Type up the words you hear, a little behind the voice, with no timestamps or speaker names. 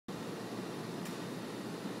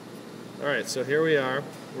Alright, so here we are.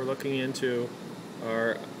 We're looking into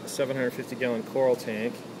our 750-gallon coral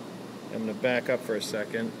tank. I'm going to back up for a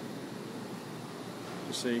second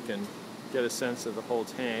just so you can get a sense of the whole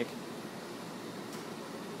tank.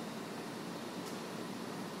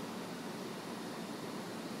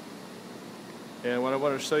 And what I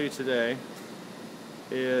want to show you today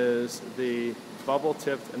is the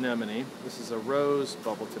bubble-tipped anemone. This is a rose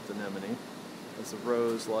bubble-tipped anemone. It's a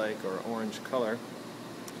rose-like or orange color.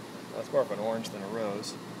 It's more of an orange than a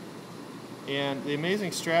rose. And the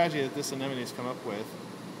amazing strategy that this anemone has come up with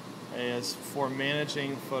is for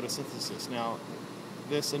managing photosynthesis. Now,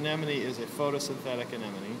 this anemone is a photosynthetic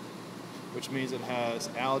anemone, which means it has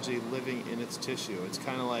algae living in its tissue. It's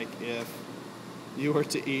kind of like if you were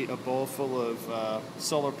to eat a bowl full of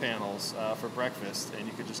solar panels for breakfast, and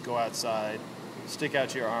you could just go outside, stick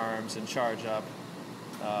out your arms, and charge up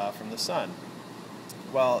from the sun.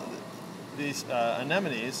 Well, these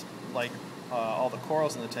anemones, like all the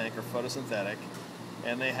corals in the tank, are photosynthetic,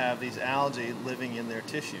 and they have these algae living in their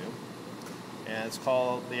tissue. And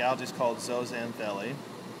the algae is called zooxanthellae,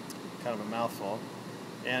 kind of a mouthful.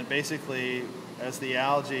 And basically, as the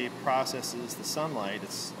algae processes the sunlight, it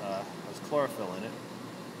has chlorophyll in it.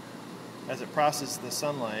 As it processes the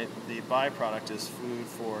sunlight, the byproduct is food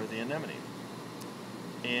for the anemone.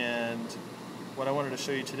 And what I wanted to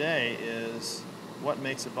show you today is what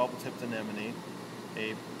makes a bubble-tipped anemone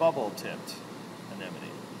a bubble-tipped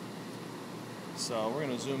anemone. So we're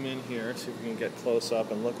going to zoom in here, see if we can get close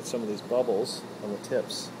up and look at some of these bubbles on the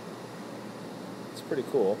tips. It's pretty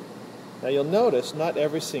cool. Now you'll notice not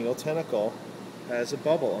every single tentacle has a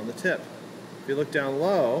bubble on the tip. If you look down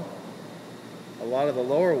low, a lot of the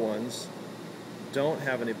lower ones don't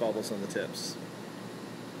have any bubbles on the tips.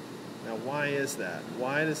 Now why is that?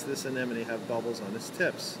 Why does this anemone have bubbles on its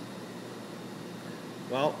tips?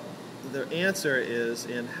 Well, the answer is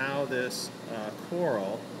in how this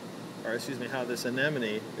how this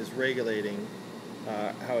anemone is regulating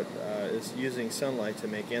how it is using sunlight to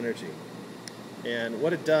make energy. And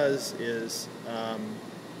what it does is,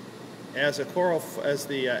 as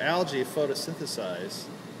the algae photosynthesize,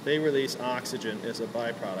 they release oxygen as a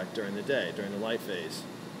byproduct during the day, during the light phase.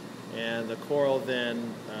 And the coral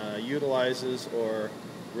then utilizes or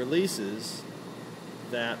releases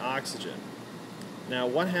that oxygen. Now,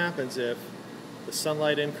 what happens if the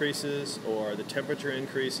sunlight increases, or the temperature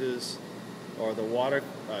increases, or the water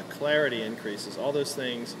clarity increases? All those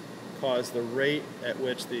things cause the rate at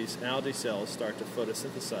which these algae cells start to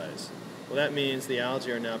photosynthesize. Well, that means the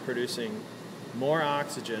algae are now producing more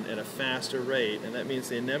oxygen at a faster rate, and that means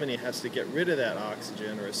the anemone has to get rid of that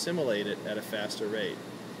oxygen or assimilate it at a faster rate.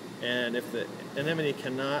 And if the anemone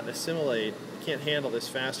cannot assimilate, can't handle this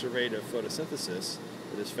faster rate of photosynthesis,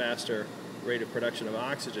 or this faster rate of production of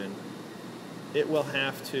oxygen, it will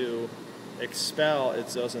have to expel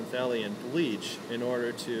its zooxanthellae and bleach in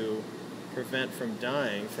order to prevent from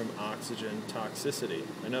dying from oxygen toxicity.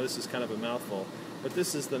 I know this is kind of a mouthful, but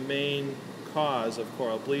this is the main cause of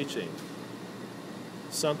coral bleaching.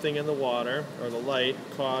 Something in the water or the light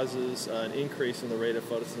causes an increase in the rate of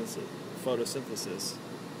photosynthesis.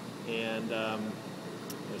 And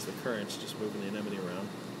there's the currents just moving the anemone around.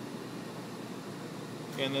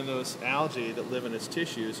 And then those algae that live in its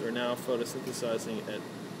tissues are now photosynthesizing at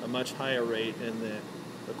a much higher rate, and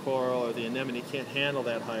the coral or the anemone can't handle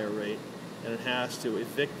that higher rate, and it has to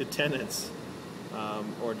evict the tenants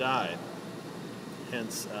or die,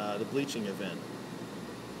 hence the bleaching event.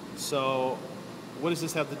 So what does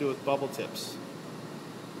this have to do with bubble tips?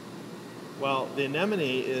 Well, the anemone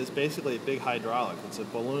is basically a big hydraulic. It's a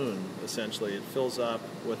balloon, essentially. It fills up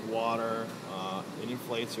with water, it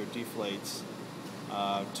inflates or deflates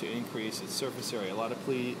to increase its surface area. A lot of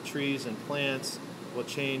trees and plants will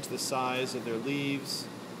change the size of their leaves,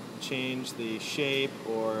 change the shape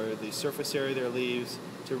or the surface area of their leaves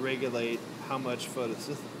to regulate how much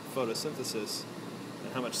photosynthesis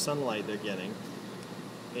and how much sunlight they're getting.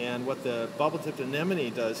 And what the bubble-tipped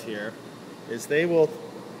anemone does here is they will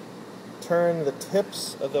turn the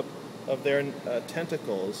tips of their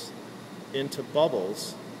tentacles into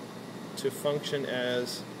bubbles to function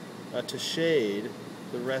as to shade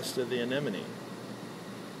the rest of the anemone.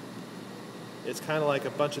 It's kind of like a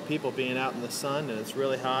bunch of people being out in the sun and it's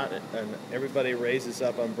really hot, and everybody raises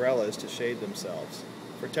up umbrellas to shade themselves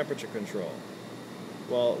for temperature control.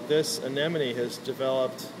 Well, this anemone has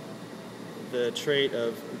developed the trait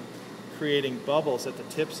of creating bubbles at the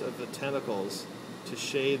tips of the tentacles to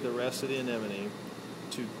shade the rest of the anemone,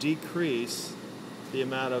 to decrease the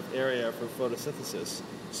amount of area for photosynthesis.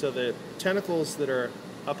 So the tentacles that are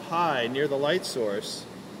up high near the light source,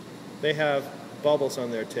 they have bubbles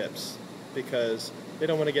on their tips. because they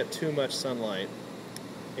don't want to get too much sunlight.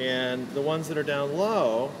 And the ones that are down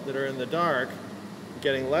low, that are in the dark,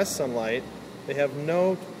 getting less sunlight, they have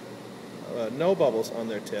no bubbles on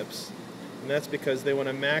their tips, and that's because they want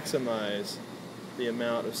to maximize the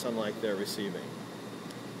amount of sunlight they're receiving.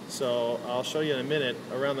 So I'll show you in a minute.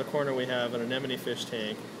 Around the corner we have an anemone fish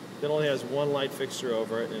tank that only has one light fixture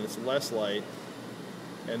over it, and it's less light.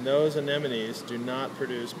 And those anemones do not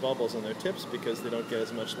produce bubbles on their tips because they don't get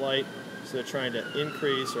as much light, so they're trying to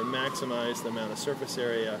increase or maximize the amount of surface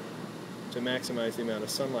area to maximize the amount of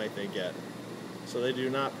sunlight they get. So they do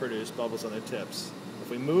not produce bubbles on their tips. If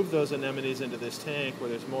we move those anemones into this tank where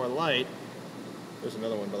there's more light, there's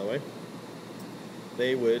another one by the way,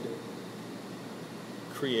 they would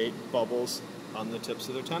create bubbles on the tips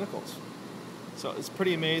of their tentacles. So it's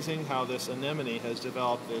pretty amazing how this anemone has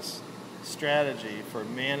developed this strategy for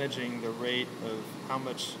managing the rate of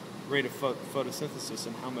photosynthesis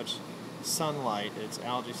and how much sunlight its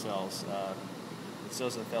algae cells, its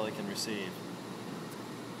zooxanthellae, can receive.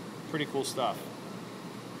 Pretty cool stuff.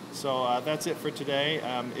 So that's it for today.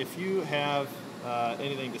 If you have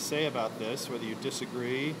anything to say about this, whether you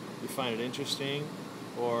disagree, you find it interesting,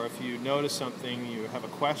 or if you notice something, you have a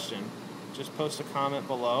question, just post a comment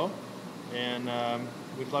below, and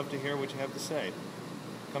we'd love to hear what you have to say.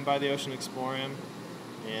 Come by the Ocean Explorium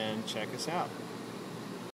and check us out.